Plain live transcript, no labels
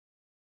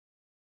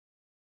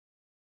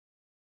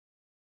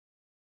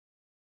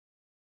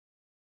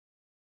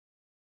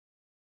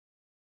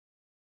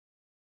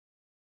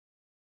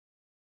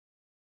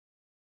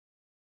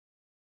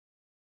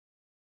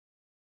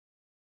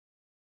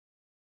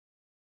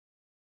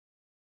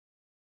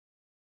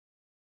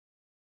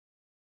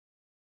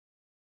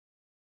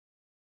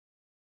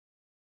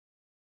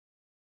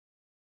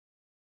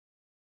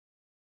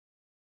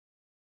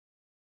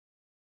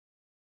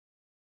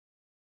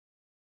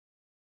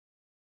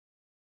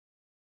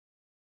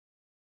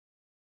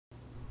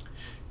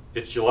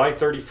It's July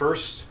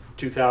 31st,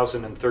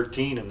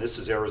 2013, and this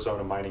is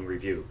Arizona Mining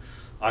Review.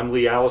 I'm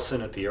Lee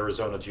Allison at the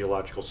Arizona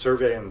Geological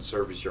Survey and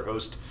serve as your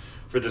host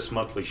for this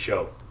monthly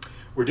show.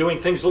 We're doing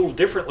things a little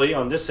differently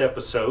on this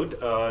episode.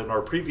 In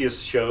our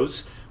previous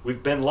shows,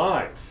 we've been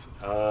live,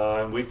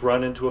 and we've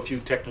run into a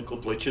few technical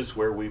glitches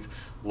where we've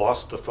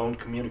lost the phone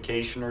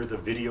communication or the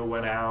video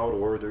went out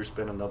or there's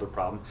been another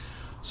problem.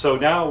 So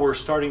now we're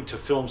starting to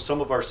film some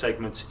of our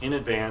segments in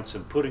advance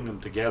and putting them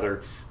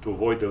together to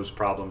avoid those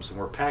problems, and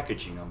we're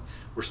packaging them.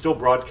 We're still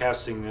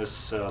broadcasting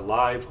this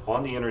live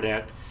on the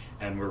internet,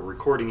 and we're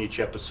recording each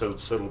episode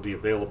so it'll be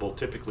available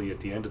typically at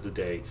the end of the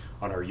day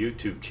on our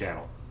YouTube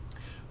channel.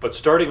 But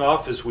starting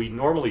off as we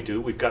normally do,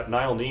 we've got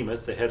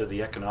Nyal, the head of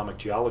the Economic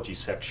Geology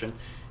section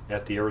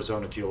at the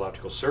Arizona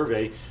Geological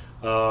Survey,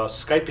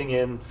 Skyping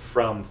in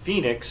from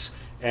Phoenix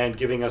and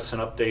giving us an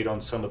update on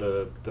some of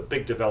the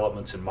big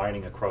developments in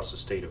mining across the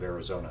state of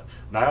Arizona.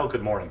 Nyal,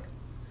 good morning.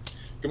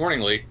 Good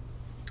morning, Lee.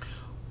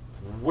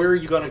 Where are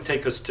you going to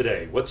take us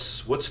today?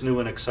 What's new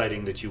and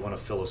exciting that you want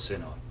to fill us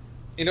in on?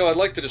 You know, I'd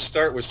like to just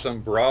start with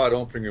some broad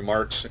opening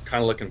remarks,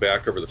 kind of looking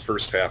back over the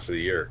first half of the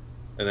year,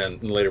 and then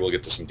later we'll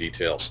get to some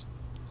details.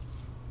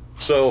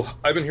 So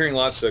I've been hearing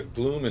lots of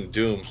gloom and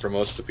doom from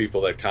most of the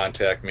people that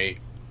contact me.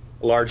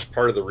 A large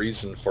part of the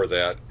reason for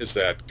that is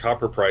that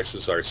copper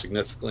prices are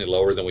significantly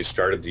lower than we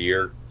started the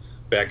year.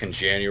 Back in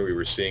January, we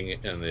were seeing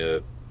it in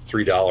the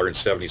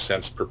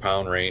 $3.70 per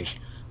pound range.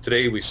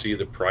 Today, we see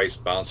the price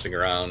bouncing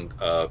around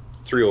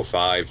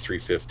 305,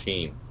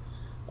 315.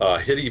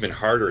 Hit even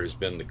harder has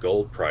been the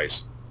gold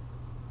price.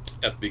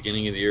 At the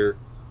beginning of the year,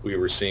 we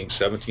were seeing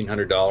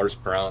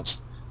 $1,700 per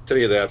ounce.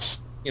 Today,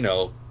 that's,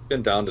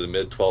 been down to the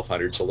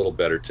mid-1200s, a little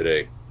better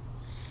today.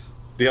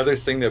 The other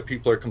thing that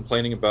people are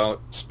complaining about,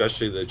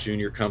 especially the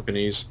junior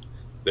companies,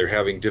 they're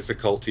having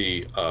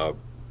difficulty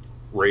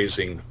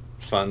raising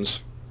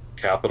funds,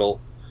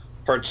 capital.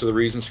 Parts of the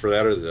reasons for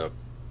that are the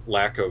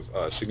lack of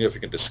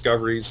significant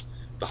discoveries,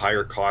 the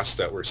higher costs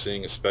that we're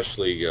seeing,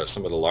 especially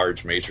some of the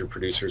large major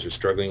producers are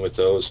struggling with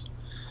those.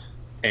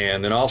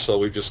 And then also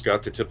we've just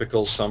got the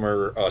typical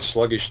summer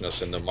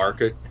sluggishness in the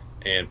market,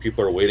 and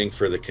people are waiting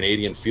for the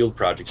Canadian field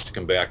projects to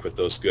come back with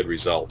those good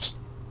results.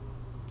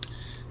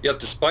 Yet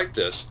despite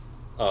this,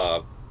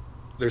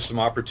 there's some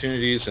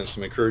opportunities and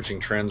some encouraging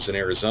trends in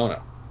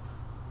Arizona.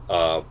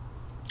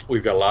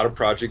 We've got a lot of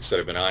projects that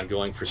have been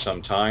ongoing for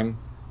some time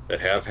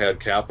that have had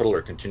capital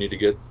or continue to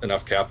get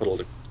enough capital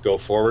to go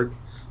forward.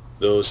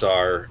 Those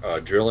are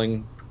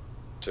drilling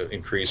to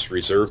increase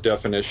reserve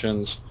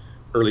definitions,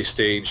 early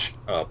stage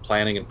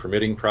planning and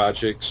permitting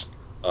projects.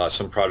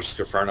 Some projects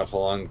are far enough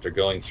along that they're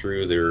going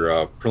through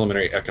their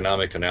preliminary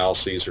economic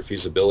analyses or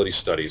feasibility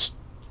studies.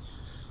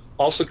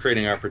 Also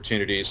creating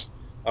opportunities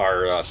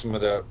are some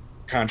of the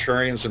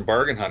contrarians and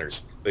bargain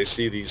hunters. They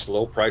see these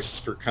low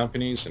prices for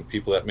companies and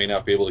people that may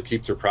not be able to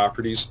keep their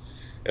properties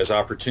as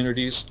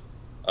opportunities.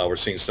 We're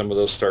seeing some of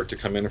those start to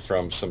come in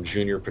from some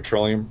junior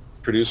petroleum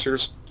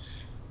producers.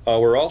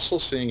 We're also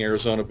seeing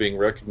Arizona being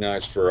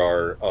recognized for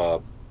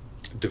our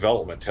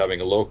development,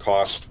 having a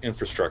low-cost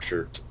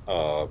infrastructure.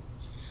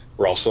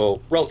 We're also,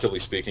 relatively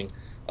speaking,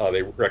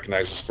 they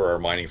recognize us for our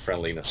mining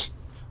friendliness.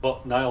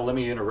 Well, Nyal, let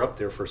me interrupt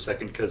there for a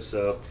second because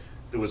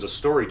there was a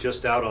story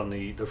just out on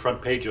the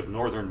front page of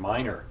Northern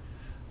Miner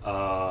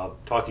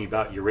talking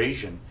about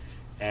Eurasian,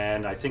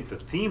 and I think the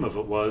theme of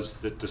it was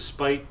that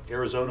despite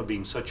Arizona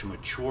being such a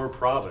mature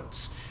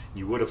province,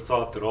 you would have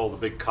thought that all the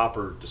big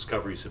copper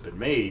discoveries have been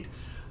made.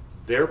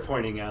 They're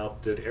pointing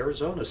out that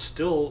Arizona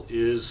still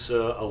is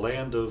a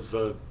land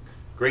of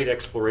great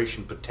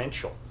exploration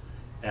potential,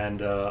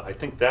 and I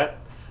think that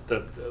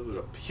was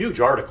a huge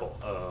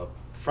article,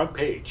 front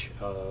page.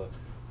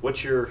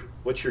 What's your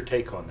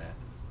take on that?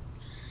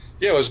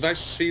 Yeah, it was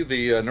nice to see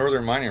the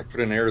Northern Miner put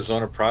an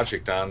Arizona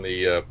project on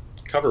the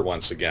cover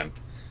once again.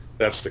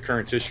 That's the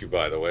current issue,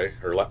 by the way,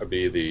 or that would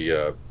be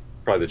the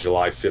probably the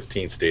July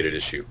 15th dated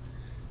issue.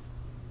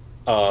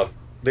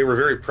 They were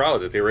very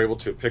proud that they were able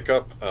to pick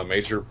up a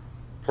major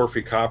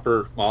porphyry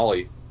copper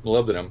moly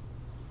molybdenum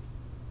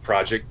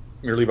project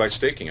merely by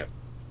staking it.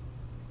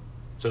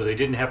 So they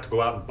didn't have to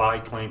go out and buy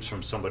claims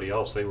from somebody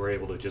else. They were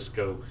able to just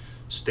go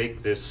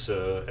stake this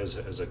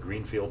as a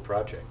greenfield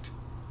project.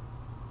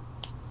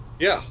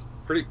 Yeah,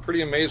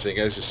 pretty amazing,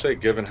 as you say,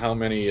 given how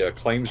many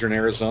claims are in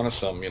Arizona,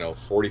 some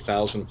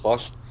 40,000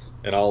 plus,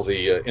 and all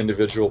the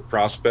individual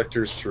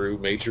prospectors through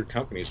major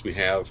companies we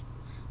have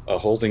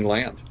holding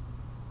land.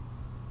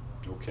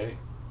 Okay.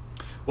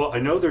 Well, I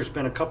know there's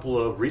been a couple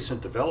of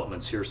recent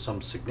developments here,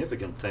 some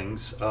significant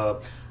things. I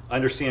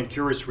understand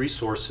Curious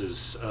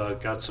Resources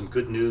got some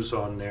good news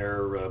on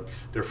their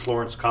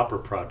Florence Copper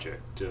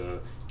project.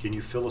 Can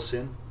you fill us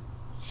in?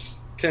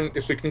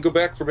 If we can go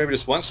back for maybe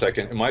just 1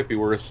 second, it might be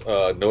worth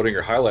noting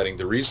or highlighting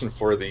the reason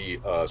for the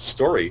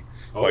story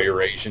by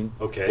Eurasian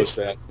was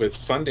that with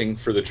funding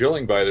for the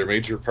drilling by their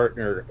major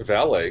partner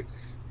Vale,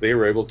 they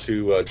were able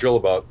to drill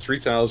about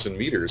 3,000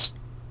 meters.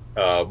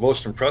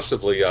 Most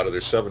impressively, out of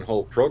their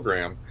 7-hole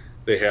program,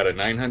 they had a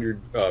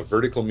 900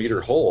 vertical meter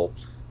hole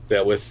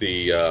that, with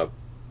the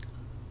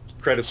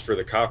credits for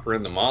the copper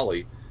and the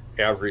moly,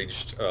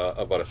 averaged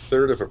about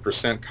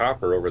 1/3%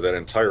 copper over that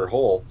entire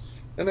hole,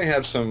 and they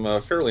had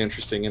some fairly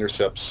interesting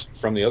intercepts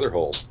from the other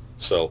holes.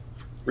 So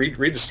read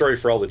the story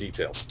for all the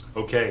details.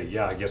 Okay,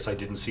 yeah, I guess I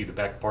didn't see the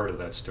back part of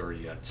that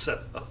story yet.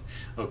 So,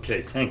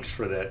 okay, thanks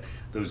for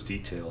those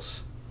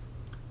details.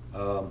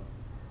 Um,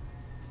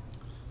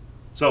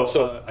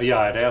 yeah,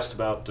 I'd asked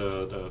about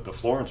the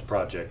Florence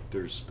project.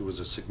 There was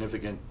a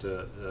significant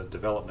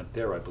development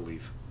there, I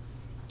believe.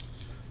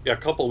 Yeah, a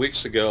couple of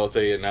weeks ago,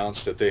 they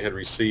announced that they had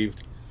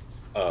received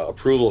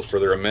approval for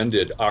their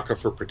amended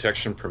aquifer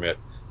protection permit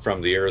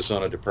from the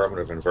Arizona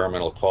Department of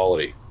Environmental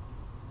Quality.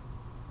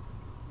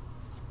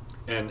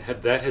 And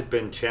had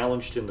been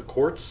challenged in the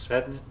courts,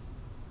 hadn't it?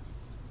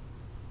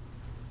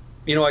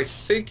 You know, I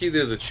think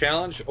either the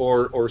challenge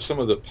or some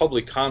of the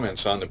public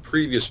comments on the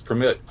previous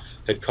permit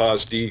had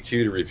caused DEQ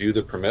to review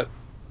the permit.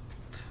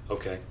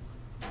 Okay.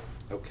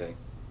 Okay.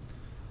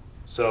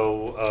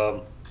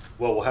 So,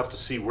 well, we'll have to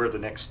see where the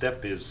next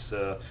step is.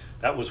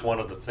 That was one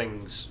of the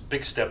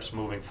big steps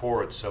moving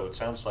forward. So it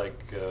sounds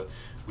like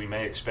we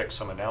may expect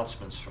some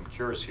announcements from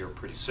Curis here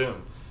pretty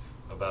soon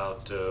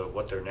about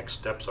what their next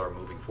steps are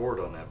moving forward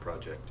on that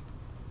project.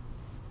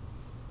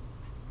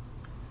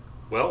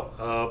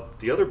 Well,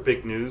 the other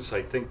big news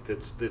I think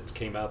that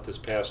came out this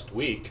past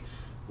week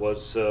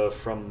was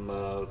from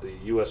the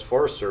U.S.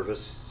 Forest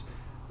Service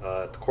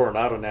at the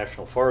Coronado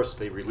National Forest.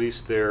 They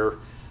released their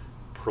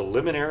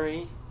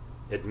preliminary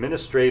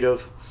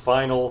administrative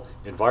final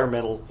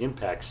environmental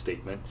impact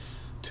statement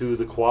to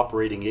the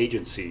cooperating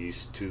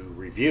agencies to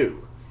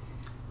review.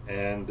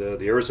 And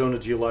the Arizona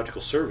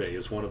Geological Survey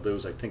is one of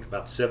those, I think,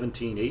 about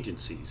 17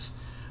 agencies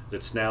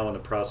that's now in the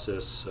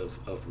process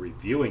of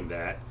reviewing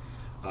that.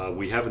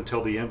 We have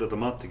until the end of the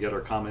month to get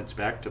our comments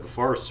back to the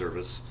Forest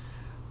Service,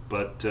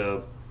 but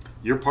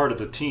you're part of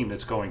the team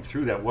that's going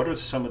through that. What are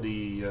some of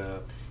the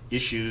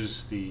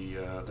issues,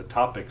 the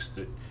topics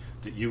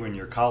that you and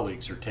your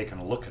colleagues are taking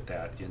a look at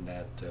that in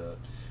that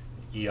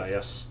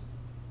EIS?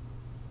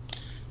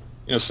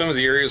 You know, some of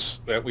the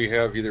areas that we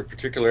have either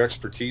particular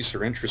expertise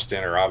or interest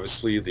in are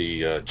obviously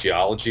the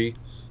geology.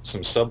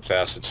 Some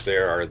subfacets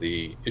there are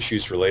the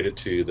issues related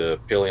to the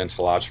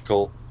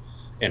paleontological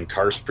and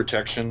karst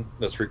protection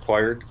that's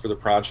required for the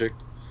project.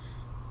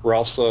 We're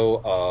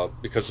also,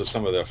 because of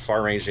some of the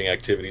far-ranging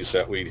activities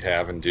that we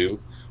have and do,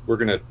 we're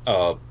going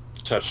to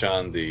touch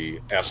on the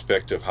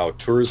aspect of how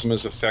tourism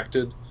is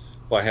affected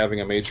by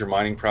having a major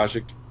mining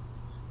project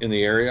in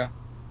the area,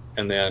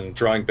 and then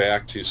drawing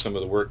back to some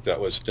of the work that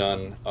was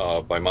done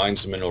by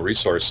Mines and Mineral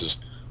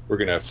Resources, we're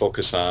going to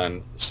focus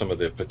on some of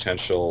the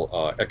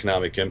potential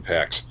economic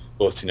impacts,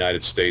 both to the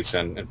United States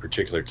and in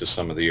particular to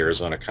some of the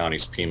Arizona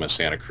counties, Pima,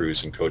 Santa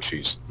Cruz, and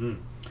Cochise.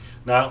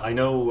 Now, I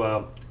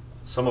know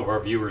some of our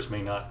viewers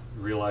may not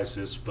realize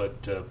this,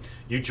 but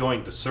you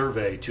joined the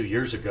survey 2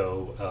 years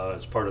ago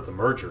as part of the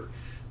merger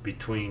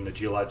between the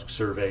Geological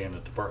Survey and the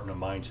Department of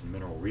Mines and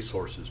Mineral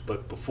Resources.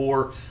 But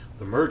before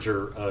the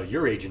merger,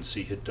 your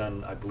agency had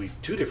done, I believe,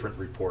 2 different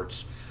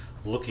reports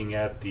looking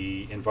at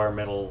the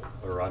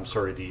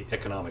the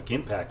economic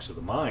impacts of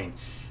the mine.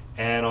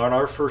 And on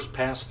our first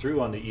pass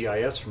through on the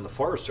EIS from the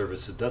Forest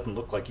Service, it doesn't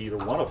look like either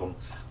one of them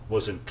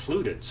was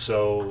included.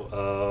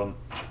 So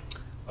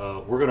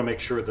we're going to make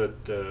sure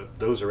that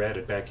those are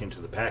added back into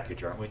the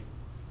package, aren't we?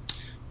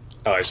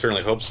 I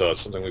certainly hope so.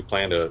 It's something we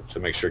plan to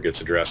make sure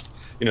gets addressed.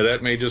 You know,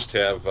 that may just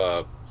have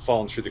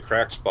fallen through the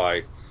cracks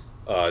by,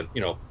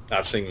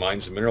 not seeing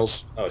Mines and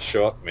Minerals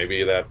show up.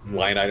 Maybe that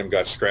line item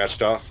got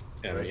scratched off,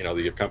 and Right. you know,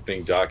 the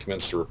accompanying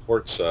documents or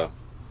reports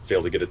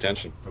failed to get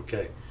attention.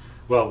 Okay.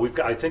 Well,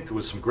 I think there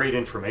was some great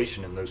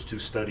information in those 2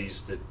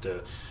 studies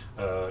that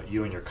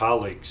you and your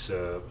colleagues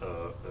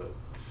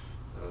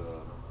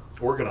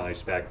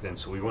organized back then,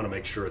 so we want to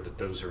make sure that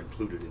those are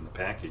included in the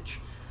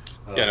package.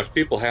 Yeah, and if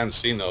people haven't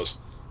seen those,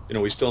 you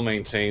know, we still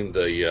maintain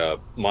the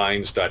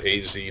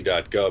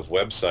mines.az.gov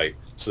website,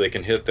 so they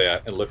can hit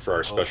that and look for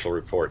our special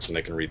reports, and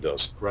they can read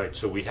those. Right,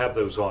 so we have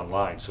those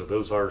online, so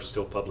those are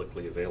still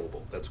publicly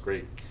available. That's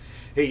great.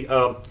 Hey,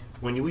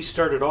 when we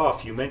started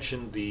off, you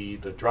mentioned the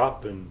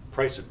drop in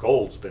price of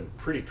gold's been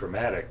pretty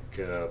dramatic.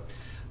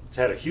 It's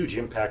had a huge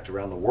impact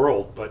around the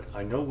world, but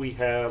I know we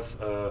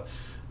have a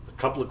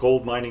couple of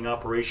gold mining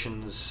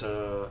operations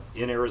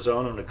in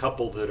Arizona and a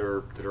couple that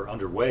are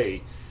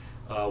underway.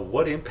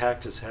 What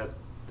impact has had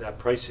that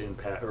price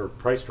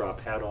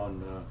drop had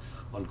on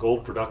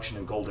gold production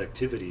and gold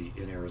activity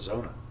in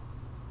Arizona?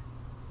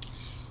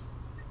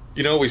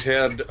 You know, we've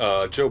had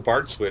Joe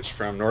Bartswich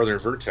from Northern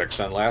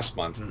Vertex on last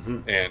month,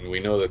 and we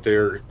know that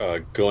they're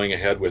going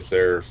ahead with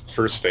their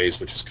first phase,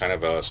 which is kind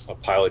of a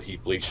pilot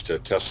heap leach to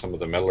test some of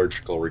the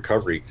metallurgical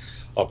recovery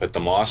up at the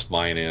Moss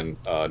mine in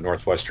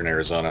northwestern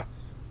Arizona,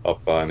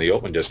 up in the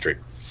Oatman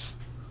district.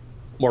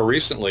 More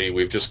recently,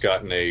 we've just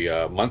gotten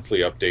a monthly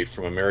update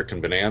from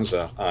American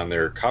Bonanza on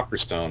their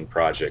Copperstone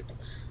project.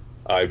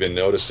 I've been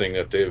noticing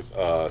that they've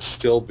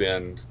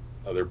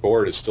their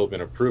board has still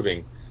been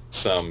approving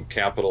some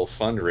capital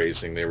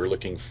fundraising. They were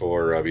looking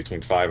for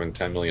between $5 and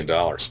 $10 million.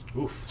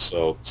 Oof.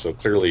 So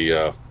clearly,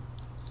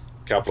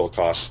 capital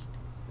costs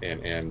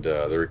and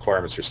the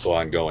requirements are still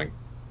ongoing.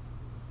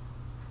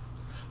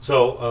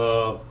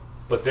 So,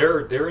 but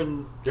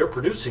they're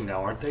producing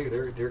now, aren't they?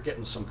 They're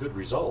getting some good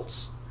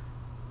results.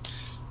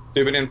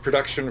 They've been in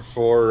production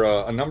for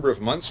a number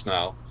of months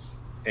now,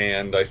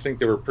 and I think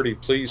they were pretty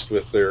pleased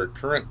with their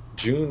current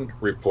June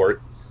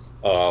report.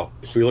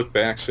 If we look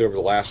back, say, over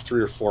the last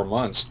 3 or 4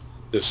 months,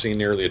 they've seen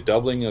nearly a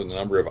doubling of the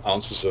number of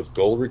ounces of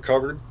gold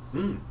recovered.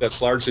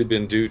 That's largely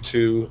been due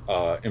to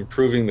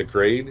improving the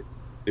grade.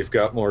 They've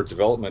got more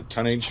development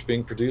tonnage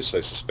being produced.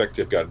 I suspect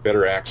they've got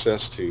better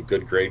access to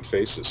good grade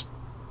faces.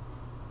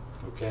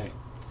 Okay.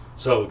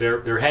 So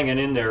they're hanging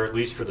in there, at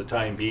least for the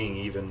time being,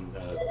 even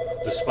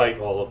despite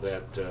all of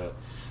that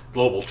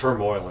global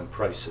turmoil in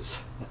prices.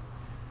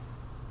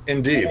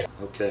 Indeed.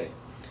 Okay.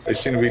 They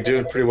seem to be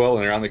doing pretty well,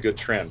 and they're on the good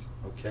trend.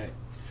 Okay.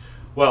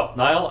 Well,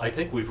 Niall, I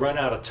think we've run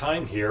out of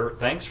time here.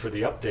 Thanks for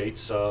the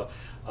updates.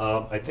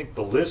 I think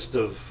the list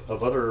of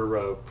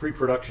other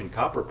pre-production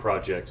copper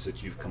projects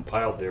that you've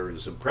compiled there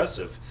is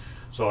impressive.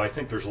 So I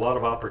think there's a lot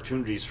of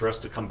opportunities for us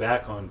to come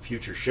back on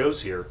future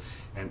shows here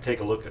and take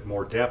a look at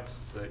more depth,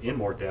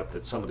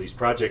 at some of these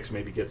projects,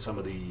 maybe get some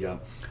of the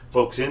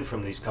folks in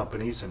from these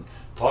companies and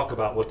talk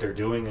about what they're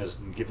doing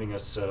and giving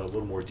us a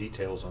little more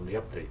details on the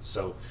updates.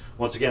 So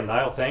once again,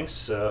 Niall,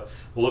 thanks. We'll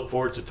look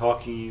forward to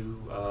talking to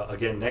you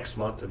again next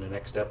month in the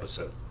next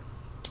episode.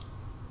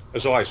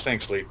 As always,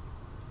 thanks, Lee.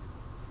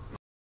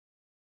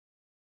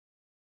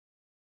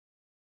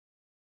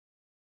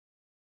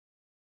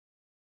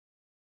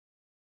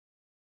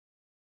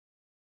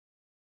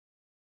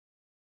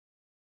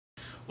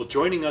 Well,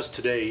 joining us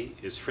today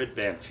is Fred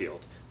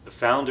Banfield, the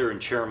founder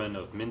and chairman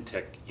of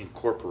Mintec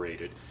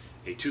Incorporated,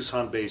 a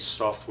Tucson-based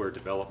software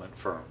development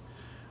firm.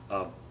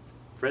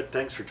 Fred,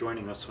 thanks for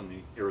joining us on the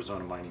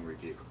Arizona Mining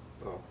Review.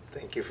 Well,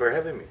 thank you for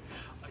having me.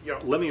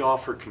 Let me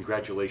offer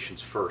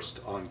congratulations first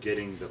on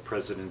getting the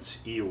President's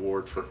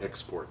E-Award for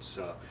Exports.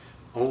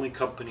 Only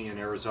company in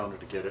Arizona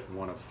to get it, and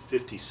one of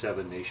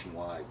 57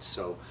 nationwide.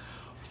 So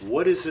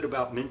what is it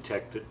about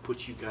Mintec that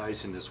puts you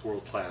guys in this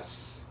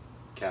world-class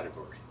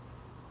category?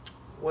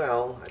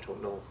 Well, I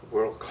don't know,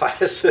 world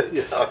class. It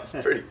sounds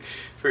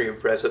pretty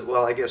impressive.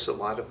 Well, I guess a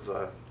lot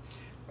of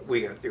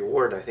we got the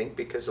award, I think,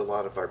 because a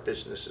lot of our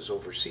business is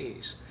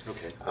overseas.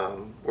 Okay.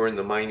 We're in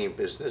the mining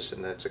business,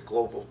 and that's a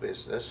global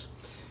business.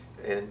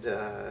 And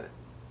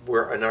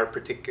we're in our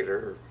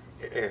particular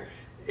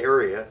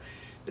area.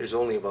 There's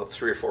only about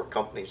 3 or 4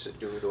 companies that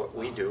do what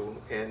we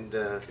do, and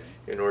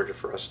in order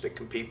for us to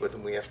compete with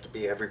them, we have to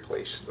be every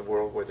place in the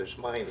world where there's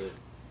mining,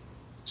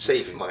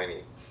 safe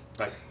mining.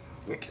 Right.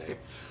 Okay.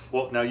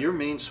 Well, now your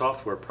main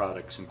software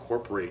products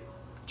incorporate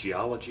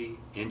geology,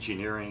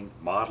 engineering,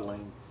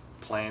 modeling,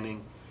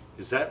 planning.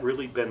 Has that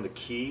really been the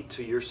key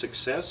to your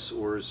success,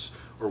 or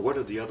what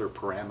are the other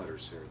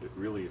parameters there that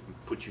really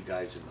put you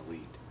guys in the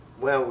lead?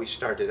 Well, we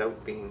started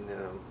out being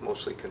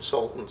mostly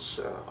consultants,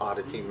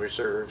 auditing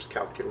reserves,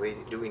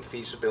 calculating, doing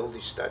feasibility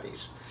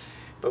studies,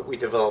 but we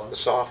developed the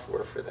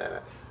software for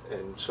that,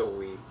 and so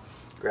we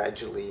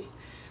gradually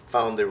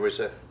found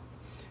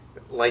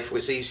life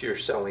was easier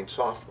selling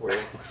software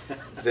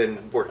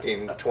than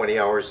working 20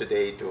 hours a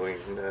day doing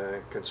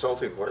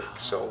consulting work.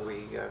 So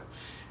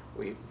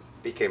we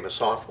became a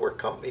software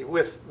company.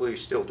 We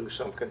still do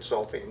some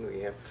consulting.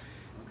 We have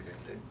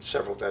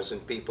several dozen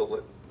people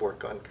that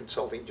work on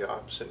consulting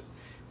jobs, and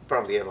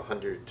probably have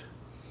 100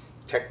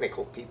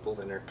 technical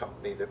people in our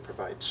company that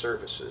provide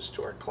services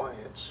to our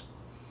clients.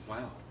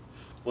 Wow.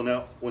 Well,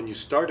 now, when you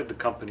started the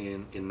company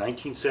in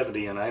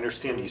 1970, and I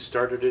understand you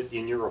started it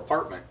in your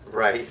apartment.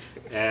 Right.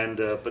 And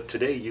but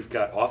today you've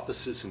got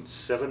offices in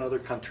 7 other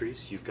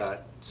countries. You've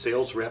got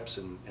sales reps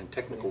and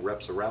technical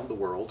reps around the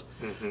world.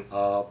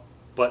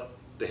 But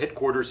the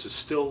headquarters is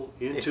still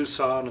in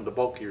Tucson, and the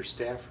bulk of your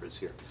staff is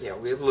here. Yeah,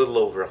 we have a little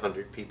over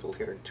 100 people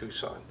here in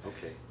Tucson.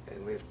 Okay.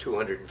 And we have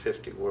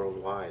 250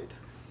 worldwide.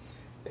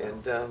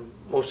 And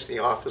most of the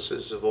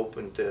offices have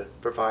opened to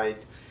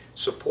provide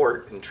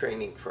support and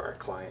training for our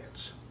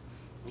clients.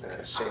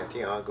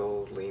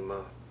 Santiago,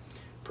 Lima,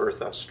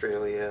 Perth,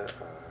 Australia,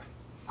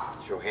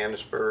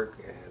 Johannesburg,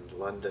 and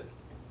London.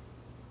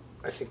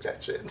 I think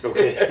that's it.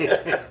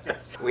 Okay.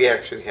 We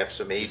actually have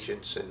some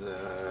agents in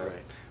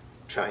Right.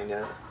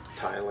 China,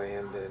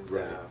 Thailand,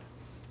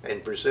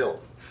 and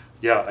Brazil.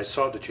 Yeah, I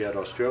saw that you had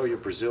Australia,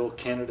 Brazil,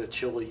 Canada,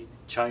 Chile,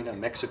 China,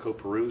 Mexico,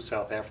 Peru,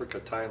 South Africa,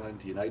 Thailand,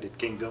 the United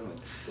Kingdom,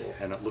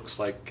 and it looks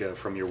like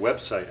from your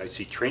website I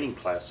see training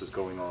classes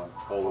going on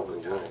all over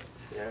the world.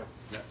 Yeah.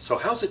 So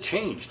how's it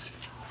changed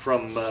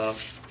from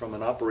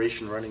an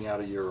operation running out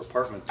of your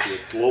apartment to a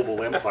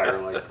global empire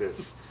like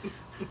this?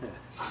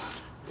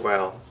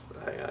 Well,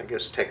 I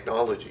guess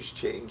technology's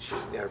changed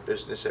in our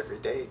business every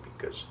day,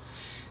 because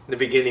in the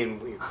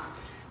beginning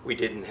we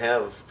didn't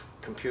have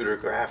computer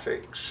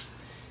graphics.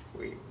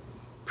 We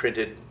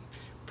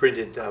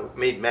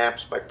made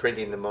maps by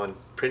printing them on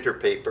printer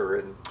paper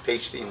and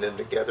pasting them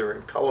together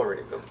and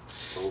coloring them.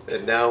 Okay.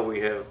 And now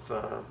we have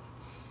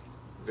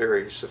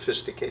very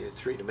sophisticated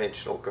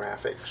 3-dimensional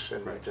graphics,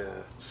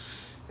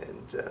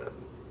 and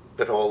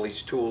but all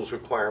these tools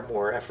require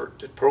more effort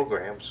to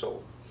program,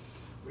 so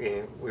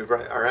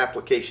our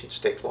applications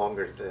take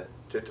longer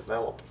to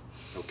develop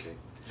Okay.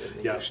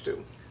 than they used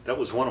to. That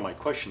was one of my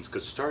questions,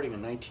 because starting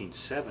in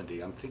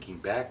 1970, I'm thinking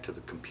back to the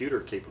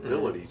computer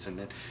capabilities, and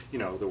then, you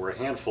know, there were a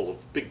handful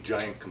of big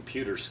giant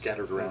computers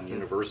scattered around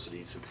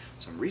universities and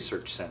some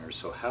research centers.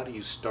 So how do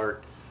you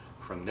start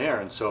from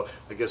there? And so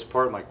I guess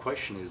part of my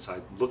question is,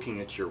 I'm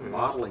looking at your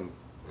modeling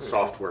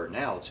software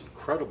now. It's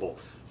incredible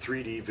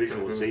 3D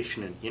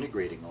visualization and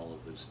integrating all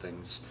of those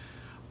things.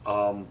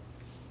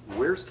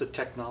 Where's the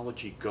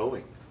technology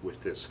going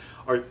with this?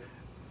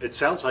 It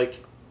sounds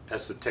like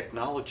as the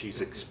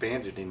technology's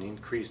expanded and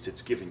increased,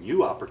 it's given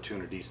you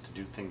opportunities to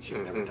do things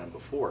you've never done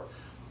before.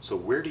 So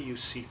where do you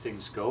see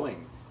things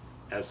going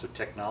as the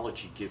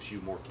technology gives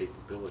you more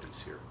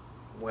capabilities here?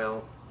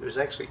 Well, there's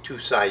actually two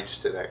sides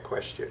to that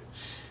question.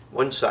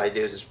 One side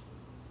is,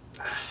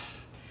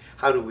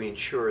 how do we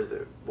ensure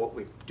that what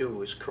we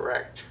do is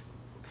correct?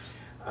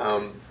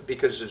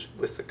 Because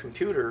with the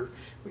computer,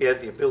 we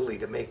have the ability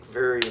to make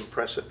very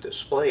impressive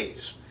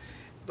displays,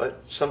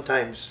 but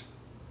sometimes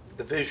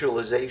the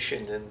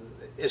visualization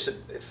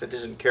if it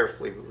isn't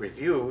carefully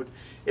reviewed,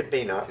 it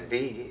may not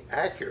be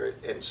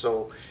accurate. And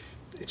so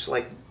it's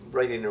like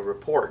writing a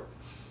report.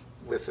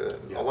 With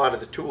a lot of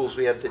the tools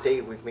we have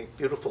today, we make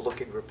beautiful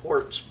looking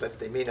reports, but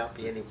they may not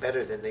be any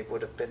better than they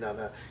would have been on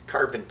a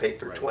carbon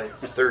paper 20,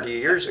 30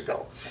 years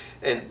ago.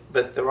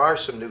 But there are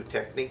some new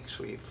techniques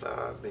we've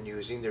been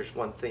using. There's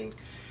one thing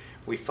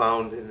we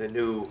found in the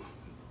new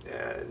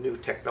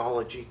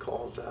technology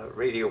called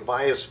radio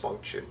bias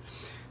function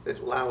that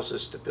allows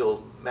us to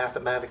build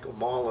mathematical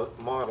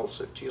models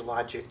of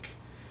geologic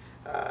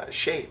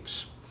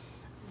shapes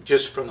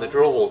just from the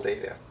drill hole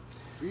data.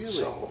 Really?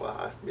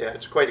 So yeah,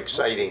 it's quite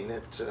exciting.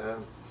 It's a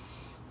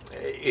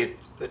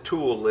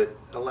tool that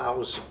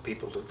allows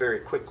people to very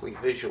quickly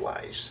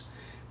visualize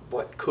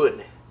what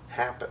could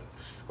happen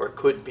or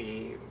could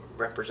be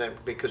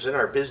represented. Because in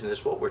our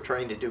business, what we're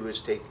trying to do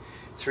is take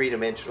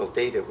three-dimensional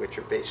data, which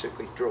are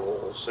basically drill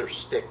holes or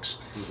sticks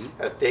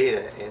of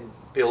data, and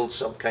build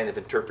some kind of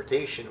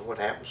interpretation of what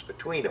happens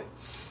between them.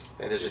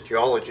 And as a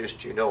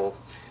geologist, you know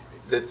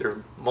that there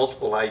are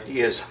multiple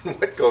ideas on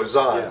what goes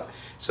on. Yeah.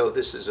 So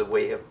this is a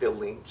way of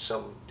building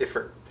some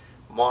different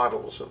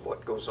models of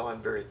what goes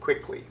on very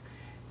quickly.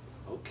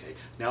 Okay.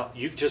 Now,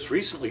 you've just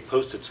recently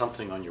posted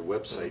something on your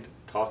website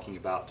talking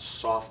about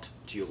soft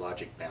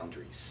geologic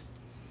boundaries.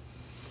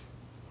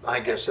 I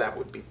guess that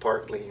would be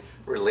partly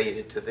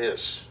related to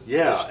this.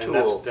 Yeah, this and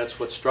tool. that's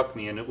what struck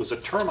me, and it was a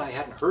term I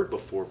hadn't heard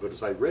before, but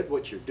as I read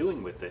what you're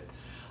doing with it,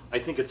 I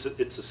think it's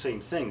the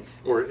same thing,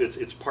 or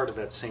it's part of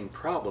that same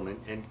problem.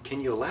 And can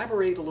you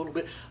elaborate a little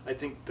bit? I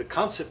think the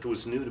concept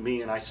was new to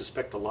me, and I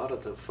suspect a lot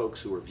of the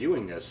folks who are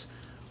viewing this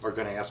are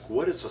going to ask,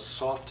 what is a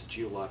soft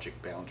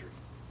geologic boundary?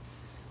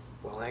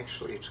 Well,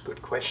 actually, it's a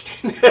good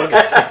question.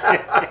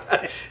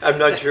 I'm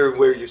not sure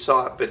where you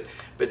saw it,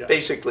 but Yeah.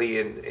 basically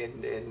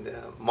in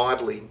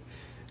modeling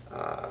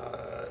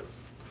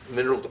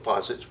mineral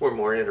deposits, we're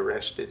more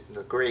interested in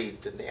the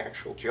grade than the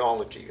actual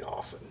geology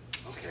often.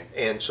 Okay.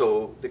 And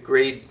so the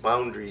grade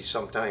boundaries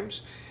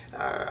sometimes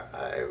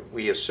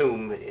we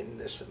assume in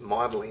this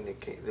modeling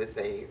that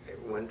they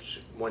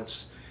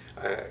once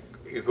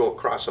you go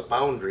across a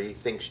boundary,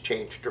 things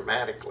change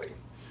dramatically.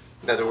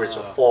 In other words,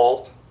 a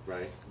fault.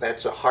 Right.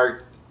 That's a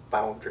hard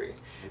boundary.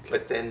 Okay.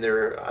 But then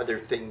there are other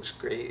things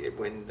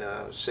when,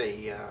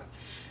 say,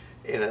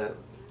 in a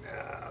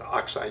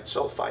oxide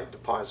sulfide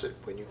deposit,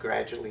 when you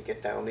gradually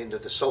get down into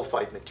the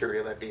sulfide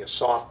material, that'd be a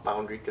soft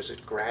boundary because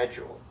it's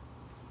gradual.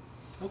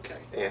 Okay.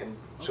 And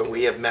so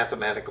we have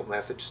mathematical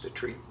methods to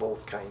treat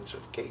both kinds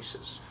of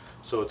cases.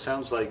 So it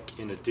sounds like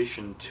in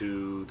addition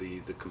to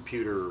the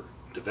computer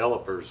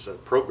developers,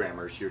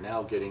 programmers, you're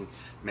now getting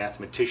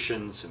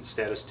mathematicians and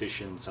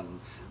statisticians and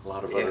a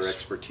lot of other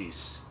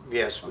expertise.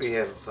 Yes, we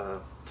have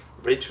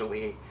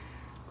originally,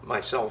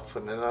 myself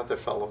and another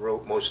fellow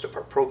wrote most of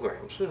our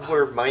programs. And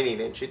we're mining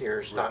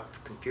engineers,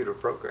 not computer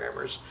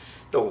programmers,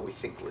 though we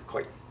think we're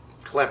quite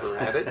clever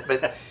at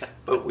it.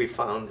 But we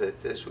found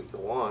that as we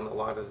go on, a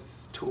lot of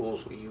the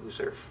tools we use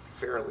are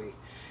fairly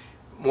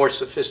more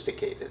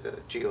sophisticated,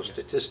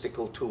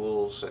 geostatistical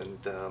tools and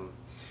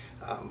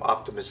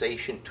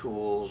optimization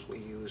tools. We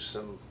use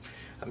some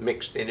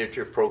mixed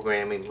integer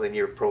programming,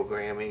 linear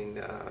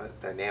programming,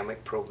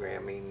 dynamic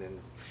programming, and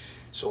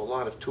so a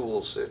lot of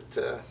tools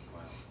that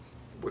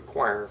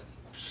require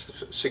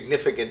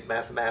significant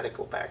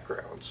mathematical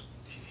backgrounds.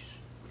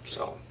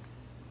 Jeez. Okay.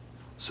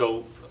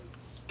 So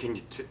can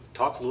you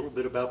talk a little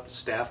bit about the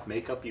staff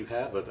makeup you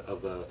have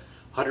of the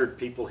 100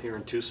 people here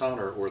in Tucson,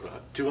 or the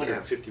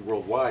 250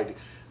 worldwide?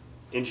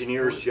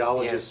 Engineers,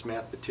 geologists,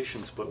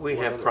 mathematicians, but we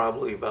have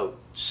probably about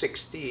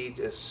 60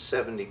 to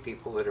 70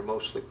 people that are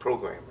mostly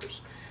programmers,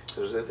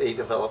 so that they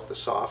develop the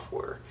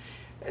software.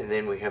 And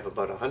then we have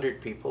about 100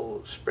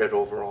 people spread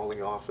over all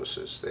the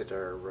offices that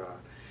are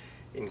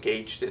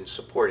engaged in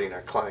supporting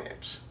our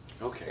clients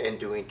and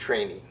doing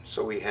training.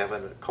 So we have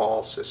a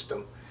call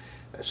system,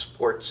 a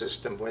support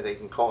system where they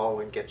can call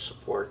and get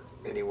support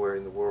anywhere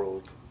in the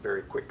world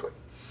very quickly.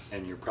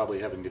 And you're probably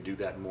having to do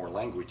that in more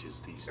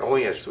languages these days. Oh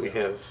yes, we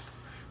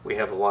we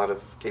have a lot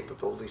of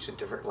capabilities in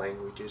different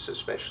languages,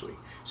 especially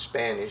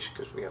Spanish,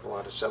 because we have a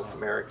lot of South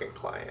American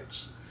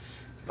clients.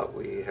 But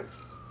we have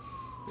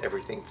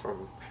everything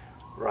from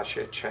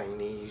Russia,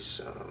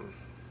 Chinese,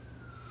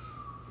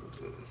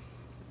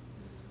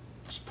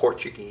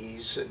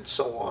 Portuguese, and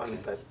so on.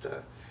 Okay.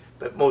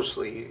 But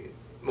mostly,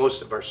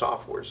 most of our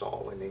software is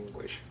all in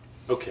English.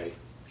 Okay,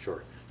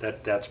 sure.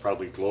 That's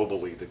probably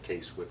globally the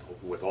case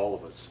with all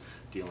of us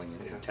dealing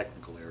in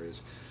technical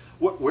areas.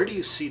 Where do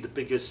you see the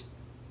biggest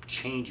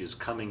changes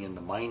coming in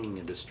the mining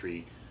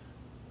industry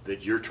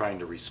that you're trying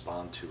to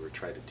respond to or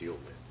try to deal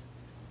with?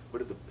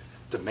 What are the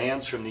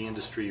demands from the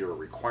industry or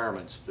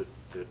requirements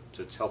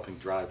that's helping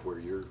drive where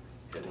you're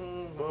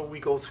heading? Well, we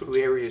go through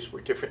areas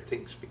where different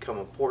things become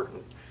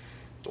important.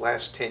 The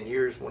last 10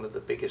 years, one of the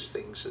biggest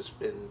things has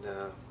been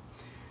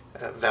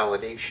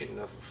validation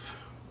of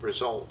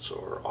results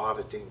or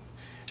auditing,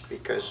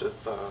 because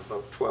of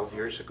about 12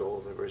 years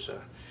ago there was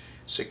a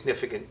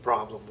significant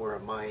problem where a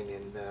mine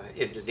in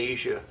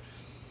Indonesia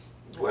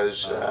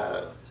was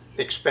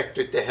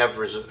expected to have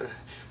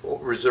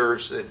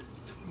reserves that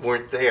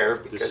weren't there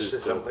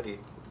because somebody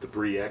the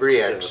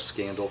Bre-X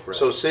scandal. Right?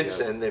 So since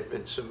then there've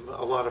been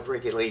a lot of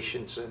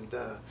regulations,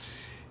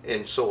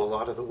 and so a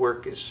lot of the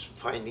work is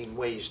finding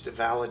ways to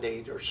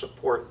validate or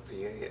support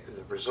the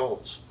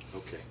results.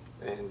 Okay.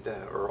 And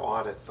or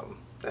audit them.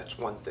 That's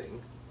one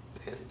thing.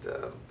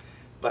 And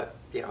but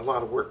yeah, a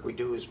lot of work we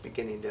do is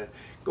beginning to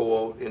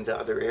go out into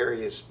other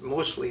areas,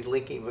 mostly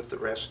linking with the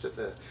rest of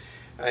the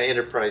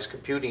enterprise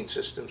computing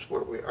systems,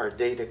 where our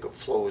data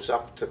flows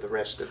up to the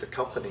rest of the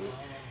company,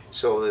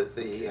 so that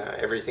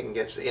everything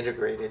gets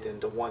integrated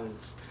into one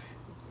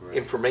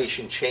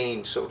information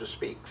chain, so to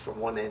speak, from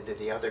one end to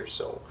the other.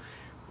 So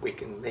we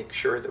can make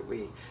sure that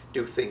we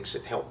do things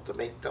that help to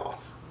make the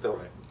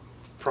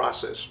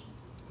process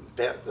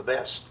the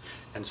best.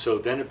 And so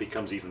then it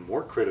becomes even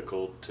more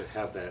critical to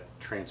have that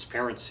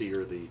transparency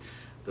or the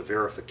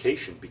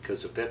verification,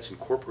 because if that's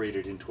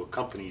incorporated into a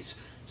company's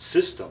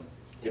system,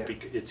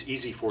 it's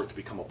easy for it to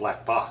become a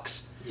black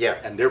box. Yeah.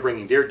 And they're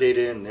bringing their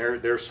data in,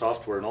 their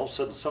software, and all of a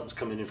sudden something's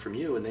coming in from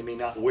you, and they may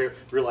not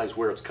realize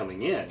where it's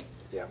coming in.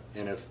 Yeah.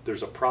 And if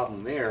there's a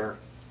problem there,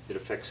 it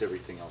affects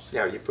everything else.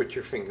 Yeah, you put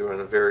your finger on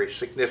a very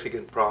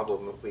significant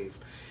problem that we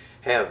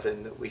have,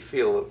 and that we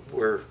feel that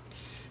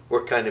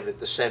we're kind of at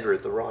the center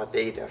of the raw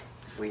data.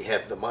 We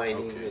have the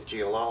mining, the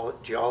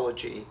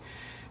geology,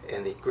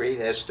 and the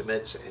grade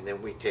estimates, and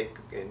then we take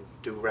and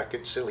do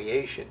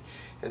reconciliation,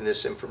 and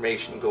this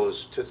information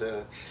goes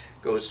to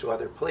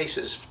other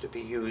places to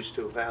be used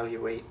to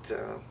evaluate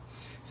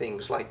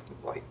things like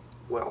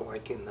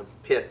in the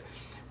pit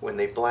when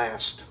they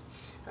blast.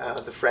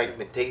 The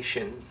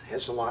fragmentation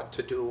has a lot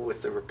to do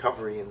with the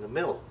recovery in the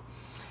mill,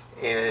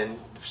 and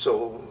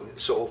so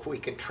if we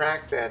can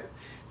track that,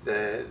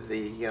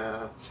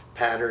 the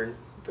pattern,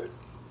 the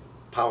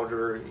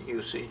powder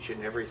usage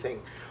and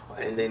everything,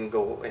 and then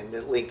go and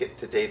then link it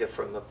to data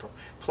from the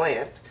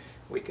plant,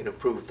 we can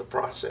improve the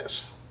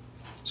process.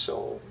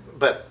 So,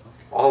 but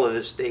all of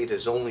this data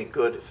is only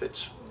good if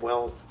it's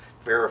well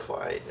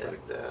verified, and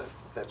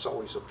that's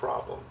always a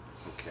problem.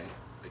 Okay,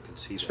 I can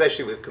see that.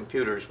 Especially with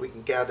computers, we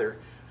can gather,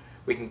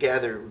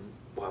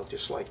 well,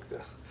 just like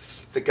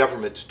the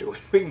government's doing,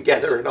 we can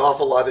gather an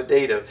awful lot of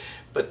data,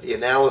 but the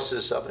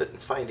analysis of it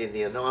and finding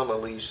the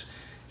anomalies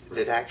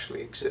that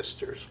actually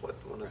exist is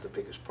one of the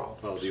biggest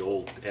problems. Well, the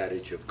old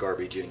adage of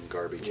garbage in,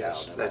 garbage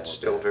out. And that's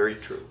still very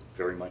true.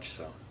 Very much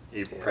so.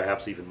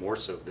 Perhaps even more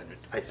so than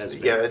it has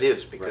been. Yeah, it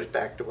is, because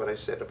back to what I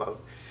said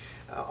about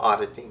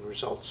auditing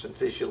results and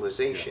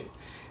visualization,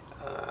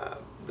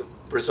 the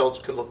results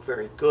can look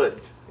very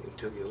good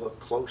until you look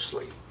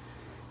closely,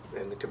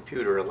 and the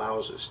computer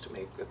allows us to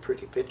make the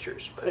pretty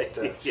pictures, but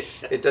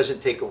it doesn't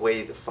take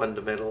away the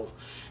fundamental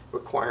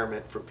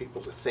requirement for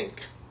people to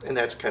think. And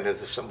that's kind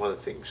of some of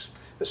the things,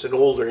 as an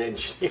older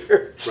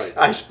engineer,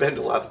 I spend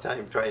a lot of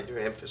time trying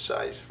to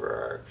emphasize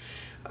for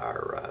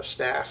our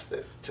staff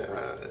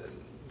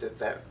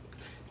that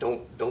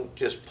don't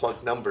just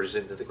plug numbers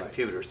into the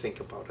computer, think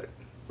about it.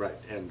 Right,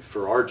 and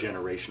for our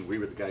generation, we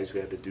were the guys who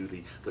had to do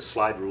the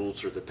slide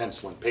rules or the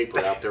pencil and paper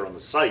out there on the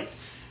site,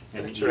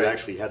 and you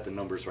actually had the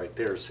numbers right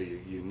there, so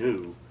you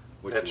knew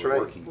what you were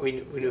working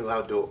with. We knew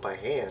how to do it by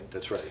hand.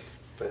 That's right.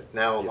 But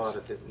now a lot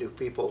of the new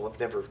people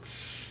have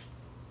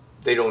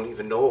they don't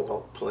even know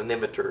about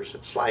planimeters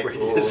and slide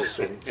rules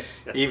and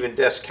even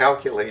desk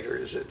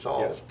calculators. It's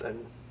all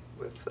done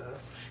with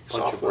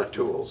software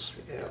tools.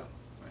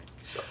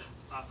 So.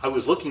 I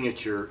was looking at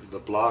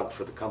the blog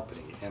for the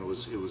company, and it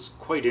was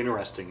quite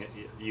interesting.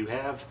 You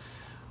have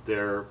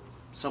there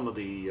some of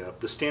the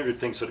standard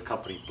things that a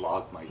company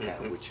blog might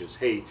have, which is,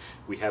 hey,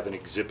 we have an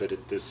exhibit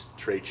at this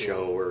trade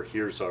show, or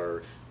here's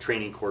our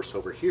training course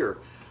over here.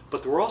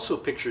 But there were also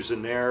pictures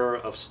in there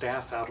of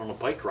staff out on a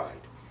bike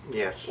ride.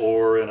 Yes.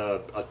 Or in a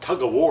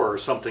tug of war or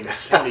something at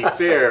county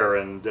fair,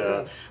 and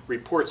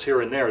reports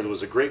here and there. There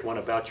was a great one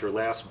about your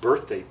last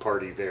birthday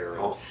party there,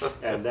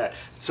 and that.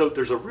 So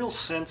there's a real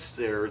sense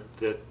there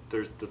that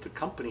the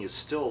company is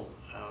still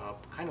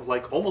kind of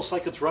like, almost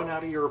like it's run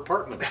out of your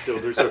apartment still.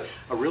 There's a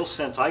real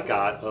sense I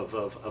got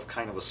of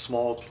kind of a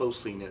small,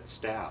 closely knit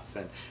staff.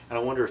 And I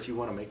wonder if you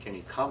want to make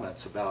any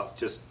comments about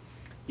just,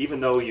 even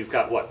though you've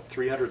got, what,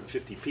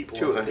 350 people?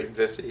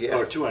 250, yeah.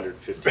 Or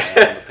 250 on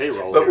the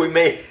payroll. But here. we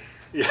may,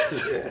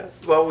 Yes. yeah.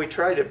 Well, we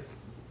try to,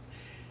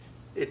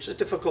 it's a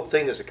difficult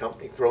thing as a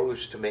company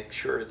grows to make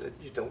sure that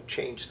you don't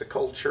change the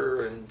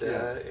culture and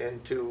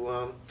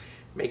to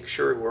make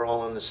sure we're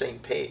all on the same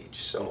page.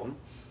 So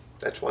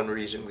that's one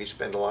reason we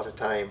spend a lot of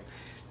time,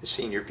 the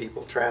senior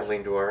people,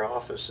 traveling to our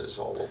offices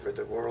all over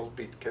the world,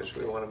 because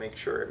we want to make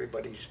sure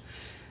everybody's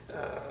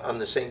on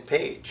the same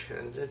page.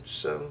 And it's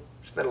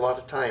spent a lot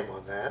of time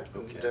on that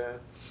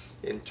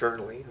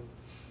internally.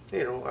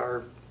 And,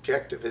 our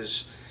objective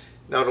is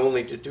not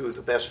only to do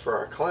the best for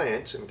our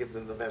clients and give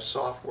them the best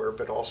software,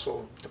 but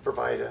also to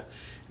provide an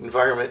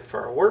environment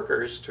for our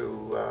workers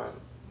to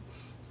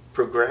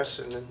progress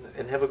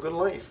and have a good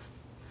life.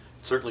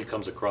 Certainly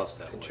comes across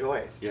that way.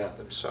 Enjoy Yeah.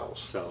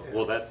 themselves. So, Yeah.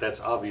 well,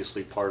 that's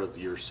obviously part of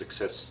your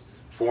success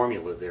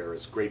formula there,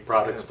 is great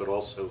products, but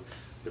also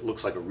it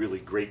looks like a really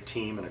great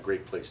team and a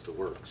great place to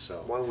work.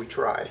 So, Well, we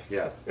try.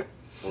 yeah,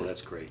 well,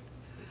 that's great.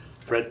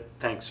 Fred,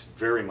 thanks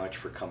very much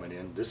for coming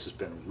in. This has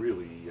been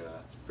really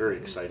very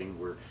exciting.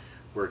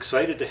 We're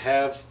excited to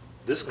have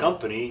this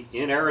company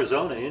in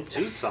Arizona, in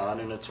Tucson,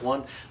 and it's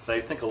one that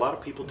I think a lot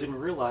of people didn't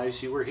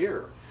realize you were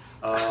here.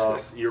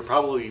 You're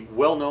probably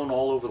well known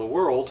all over the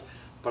world,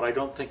 but I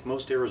don't think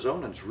most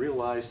Arizonans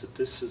realize that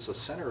this is a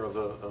center of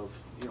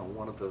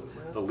one of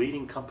the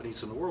leading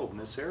companies in the world in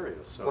this area.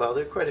 So, Well,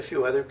 there are quite a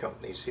few other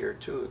companies here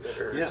too that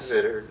are. Yes.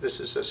 This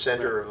is a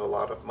center of a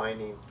lot of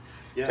mining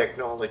Yeah.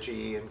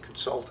 technology and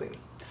consulting.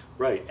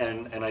 right,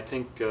 and I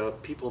think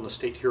people in the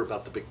state hear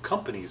about the big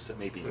companies that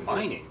may be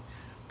mining,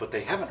 but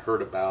they haven't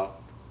heard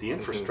about the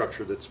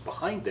infrastructure that's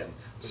behind them,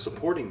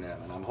 supporting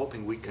them. And I'm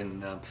hoping we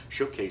can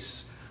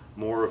showcase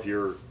more of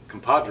your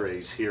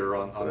compadres here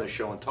on the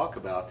show and talk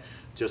about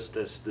just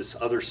this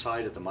other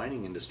side of the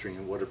mining industry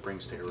and what it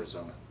brings to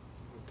Arizona.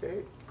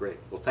 Okay. Great.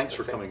 Well, thanks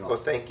for coming on. Well,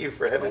 thank you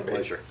for having me. My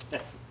pleasure.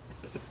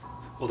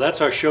 Well,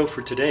 that's our show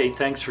for today.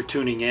 Thanks for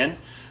tuning in.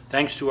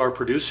 Thanks to our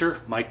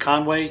producer, Mike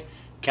Conway,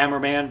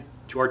 cameraman,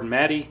 Jordan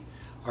Maddy,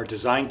 our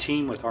design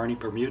team with Arnie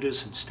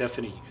Bermudez and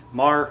Stephanie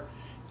Marr,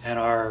 and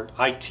our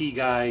IT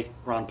guy,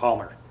 Ron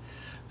Palmer.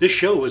 This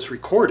show was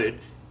recorded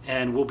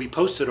and will be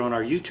posted on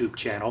our YouTube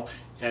channel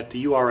at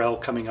the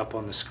URL coming up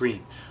on the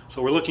screen.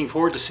 So we're looking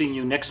forward to seeing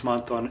you next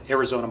month on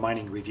Arizona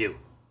Mining Review.